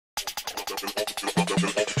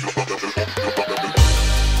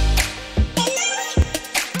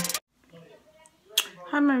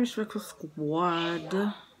Hi, my respectful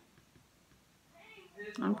squad.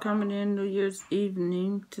 I'm coming in New Year's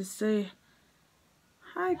evening to say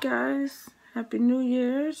hi, guys. Happy New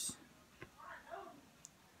Year's.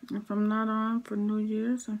 If I'm not on for New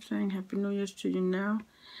Year's, I'm saying Happy New Year's to you now.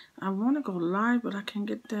 I want to go live, but I can't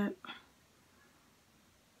get that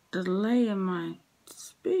delay in my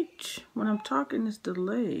speech. When I'm talking, it's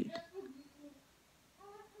delayed.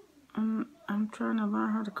 I'm trying to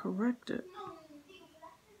learn how to correct it.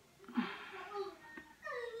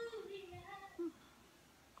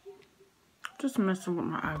 Just messing with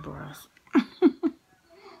my eyebrows.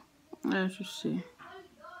 As you see.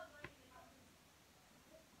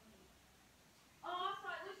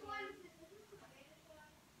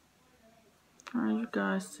 How are you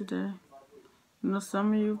guys today? You know,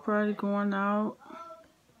 some of you probably going out.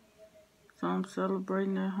 Some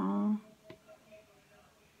celebrating at home.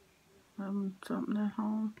 Having something at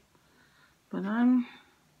home. But I'm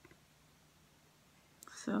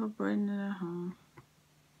celebrating it at home.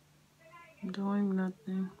 Doing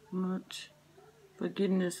nothing much. But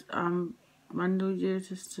getting this, my New Year's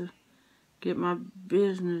is to get my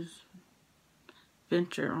business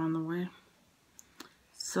venture on the way.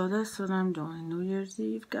 So that's what I'm doing. New Year's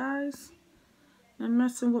Eve, guys. And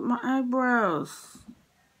messing with my eyebrows.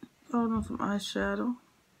 Put on some eyeshadow.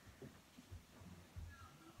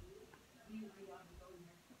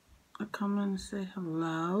 I come in and say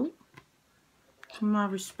hello to my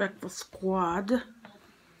respectful squad.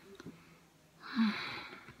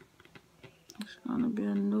 It's gonna be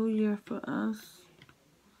a new year for us.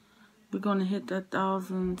 We're gonna hit that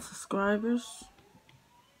 1,000 subscribers.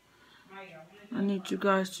 I need you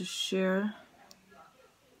guys to share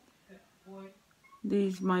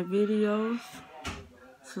my videos.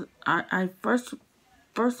 So I first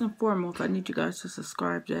and foremost, I need you guys to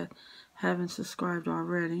subscribe that haven't subscribed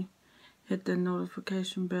already. Hit the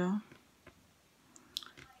notification bell.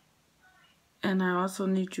 And I also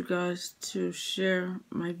need you guys to share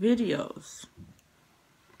my videos.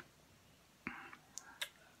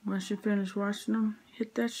 Once you finish watching them,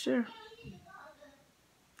 hit that share.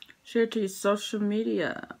 Share to your social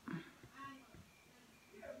media.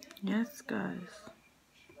 Yes, guys.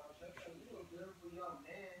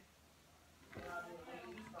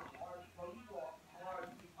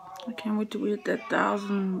 I can't wait till we hit that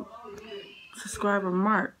 1,000 subscriber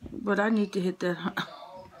mark. But I need to hit that.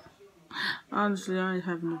 Honestly, I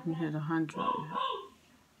haven't even hit 100 yet.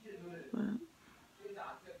 But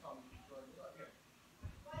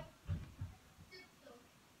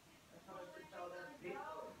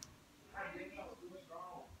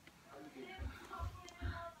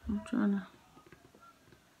I'm trying to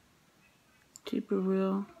keep it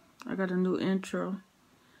real. I got a new intro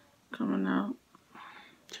coming out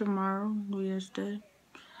tomorrow, New Year's Day.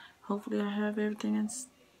 Hopefully I have everything in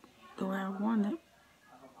the way I want it.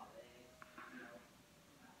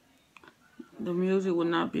 The music will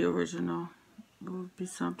not be original. It will be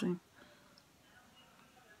something,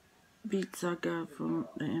 beats I got from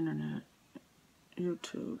the internet,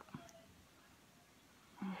 YouTube.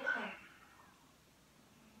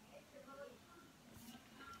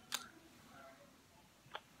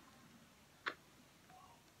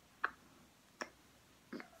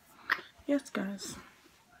 Yes, guys.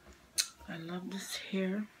 I love this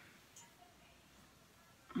hair.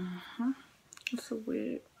 It's a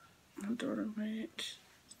wig. My daughter made.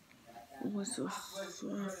 It was so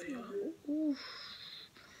fluffy. Oof.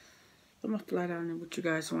 I'm gonna flat iron it with you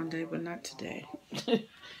guys one day, but not today.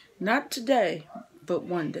 Not today, but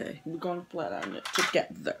one day. We're gonna flat iron it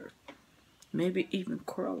together. Maybe even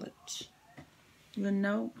curl it. You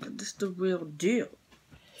know, this is the real deal.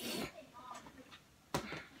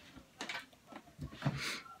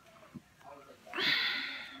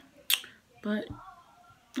 But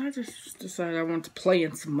I just decided I wanted to play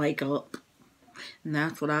in some makeup. And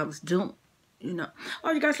that's what I was doing. You know.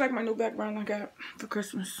 Oh, you guys like my new background I got for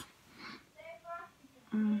Christmas?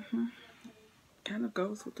 Kind of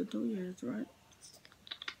goes with the New Year's, right?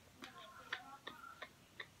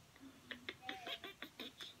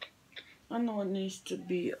 I know it needs to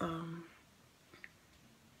be,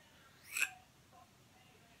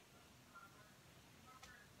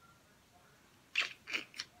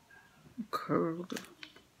 curled.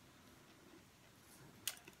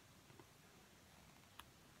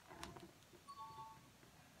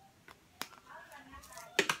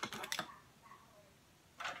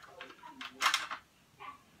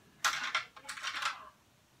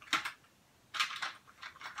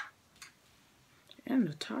 And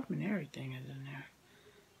the top and everything is in there.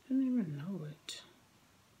 Didn't even even know it.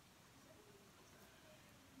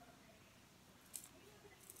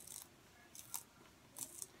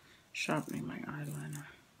 Sharpening my eyeliner.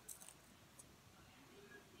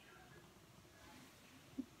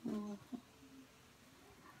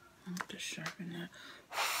 I'm just sharpen that.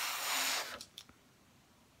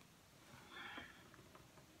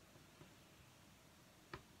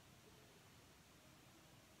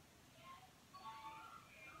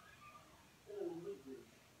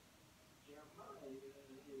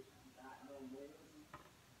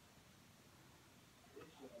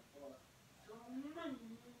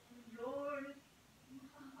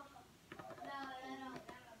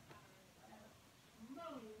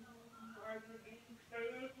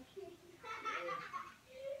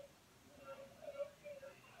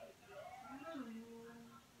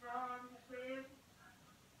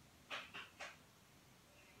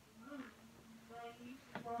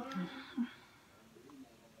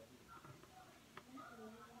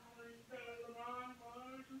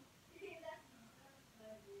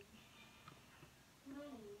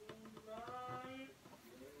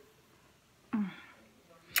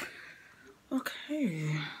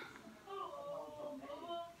 Okay.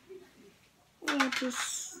 I'll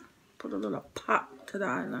just put a little pop to the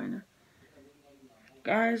eyeliner.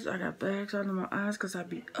 Guys, I got bags under my eyes because I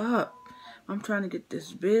be up. I'm trying to get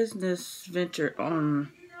this business venture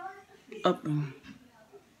on up and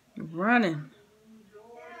running.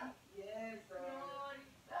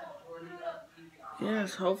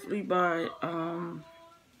 Yes, hopefully by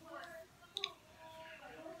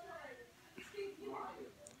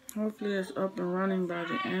hopefully it's up and running by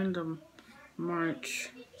the end of March.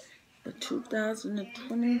 The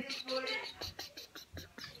 2020.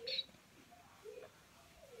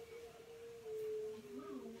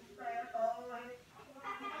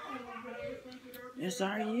 Yes,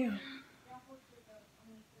 are you?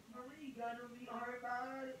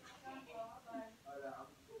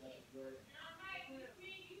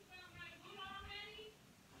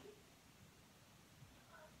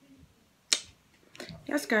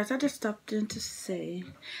 Yes, guys, I just stopped in to say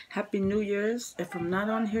Happy New Year's. If I'm not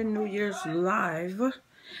on here New Year's live,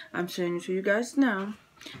 I'm saying it to you guys now.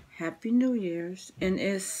 Happy New Year's. And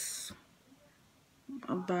it's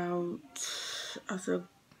about, I said,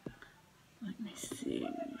 let me see.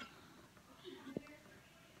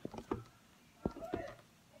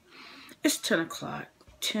 It's 10 o'clock.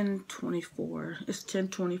 10:24. It's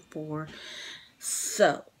 10:24.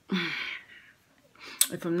 So,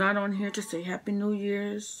 if I'm not on here to say Happy New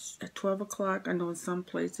Year's at 12 o'clock, I know in some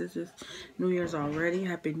places it's New Year's already.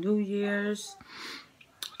 Happy New Year's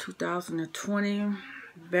 2020.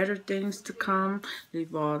 Better things to come.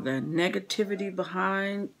 Leave all the negativity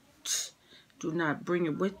behind. Do not bring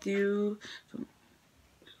it with you.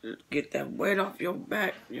 Get that weight off your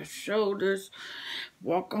back, your shoulders.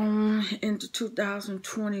 Walk on into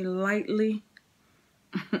 2020 lightly.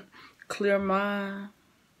 Clear mind.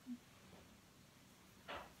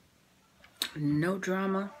 No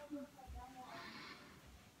drama.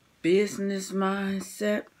 Business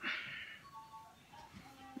mindset.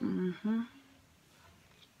 But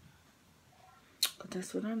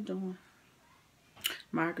that's what I'm doing.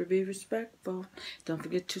 Margaret, be respectful. Don't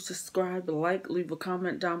forget to subscribe, like, leave a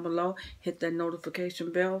comment down below. Hit that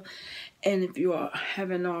notification bell. And if you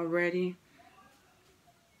haven't already,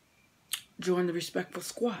 join the Respectful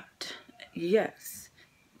Squad. Yes.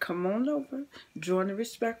 Come on over. Join the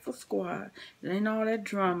Respectful Squad. It ain't all that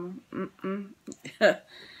drama.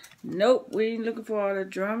 Nope, we ain't looking for all that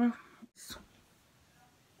drama.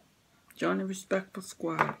 Join the Respectful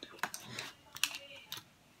Squad.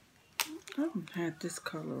 I haven't had this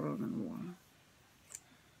color on in a while.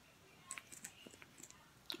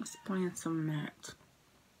 Let's playing some matte.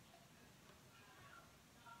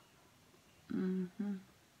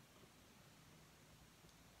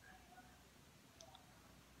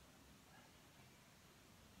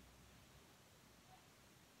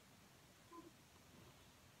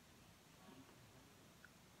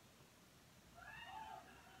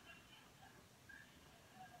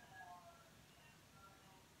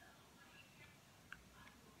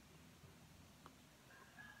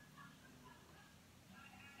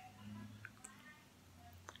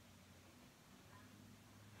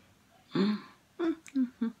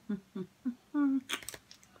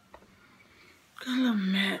 Got a little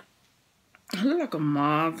matte. It look like a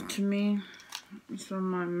mauve to me. It's on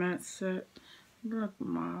my matte set. It look like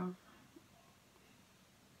mauve.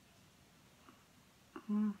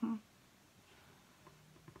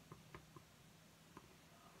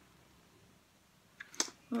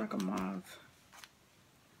 Look like a mauve.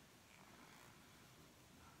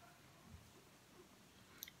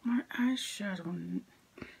 My eyeshadow,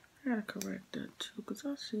 I gotta correct that too, because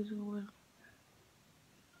I see the way.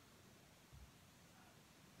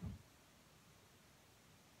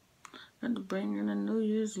 And the bring in the New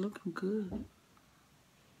Year's looking good.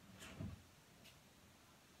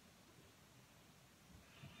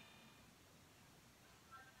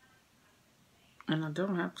 And I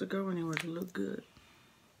don't have to go anywhere to look good.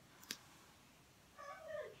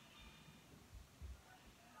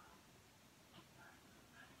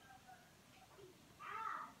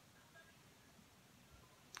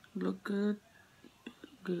 Look good,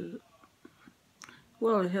 good.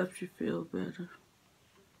 Well, it helps you feel better.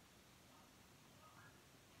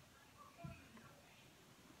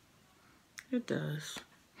 It does.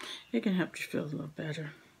 It can help you feel a little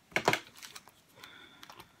better.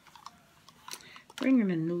 Bringing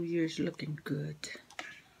the New Year's looking good,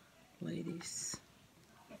 ladies.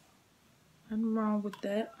 Nothing wrong with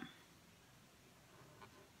that.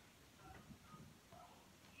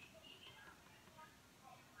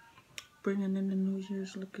 Bringing in the New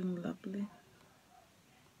Year's looking lovely.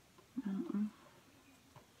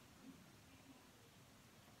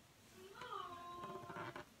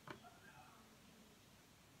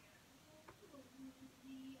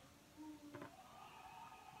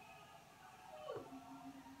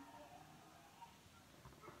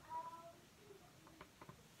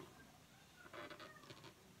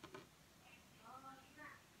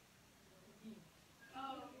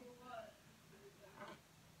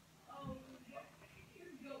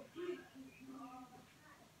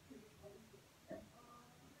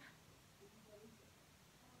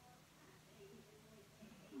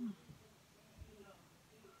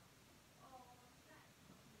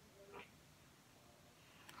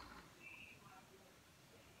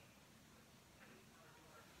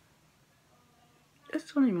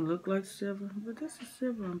 This don't even look like silver, but this is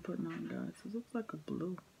silver I'm putting on, guys. It looks like a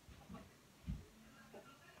blue.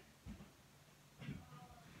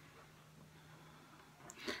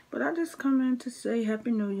 But I just come in to say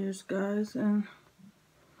Happy New Year's, guys, and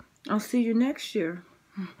I'll see you next year.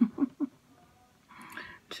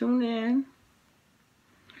 Tune in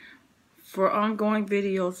for ongoing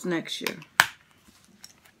videos next year.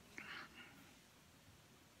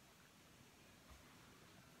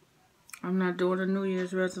 I'm not doing a New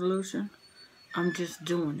Year's resolution. I'm just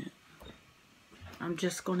doing it. I'm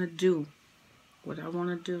just going to do what I want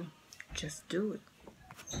to do. Just do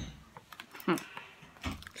it.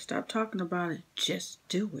 Stop talking about it. Just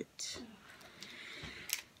do it.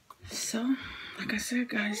 So, like I said,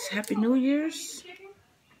 guys, Happy New Year's.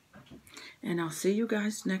 And I'll see you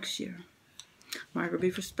guys next year. Margaret,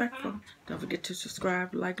 be respectful. Don't forget to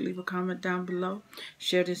subscribe, like, leave a comment down below.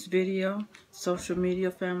 Share this video, social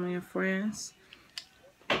media, family, and friends.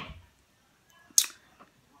 And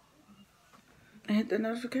hit the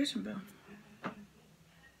notification bell.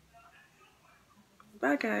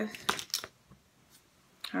 Bye, guys.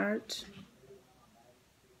 Heart.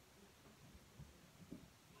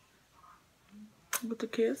 With a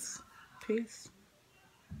kiss. Peace.